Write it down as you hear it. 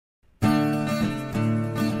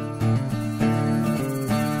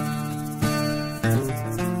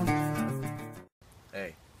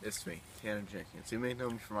it's me, Tanner Jenkins. You may know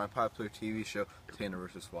me from my popular TV show, Tanner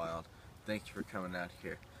vs. Wild. Thank you for coming out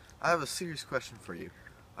here. I have a serious question for you.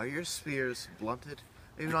 Are your spears blunted?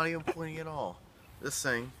 Maybe not even pointing at all. This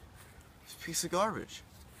thing is a piece of garbage.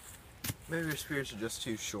 Maybe your spears are just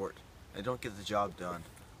too short and don't get the job done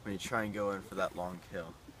when you try and go in for that long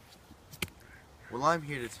kill. Well, I'm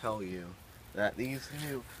here to tell you that these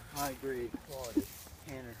new high-grade quality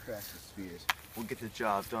handcrafted spears will get the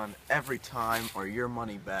job done every time or your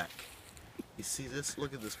money back. You see this?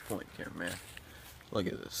 Look at this point here, man. Look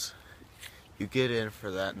at this. You get in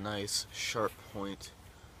for that nice sharp point.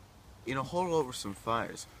 Hold it over some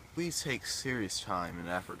fires. We take serious time and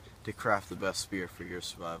effort to craft the best spear for your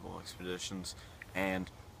survival expeditions and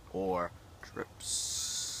or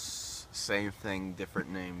trips. Same thing,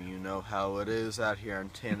 different name. You know how it is out here on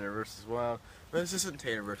Tanner vs. Wild. But this isn't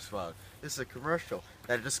Tanner vs. Wild. This is a commercial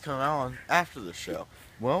that just come on after the show.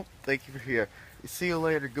 Well, thank you for here. See you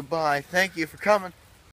later. Goodbye. Thank you for coming.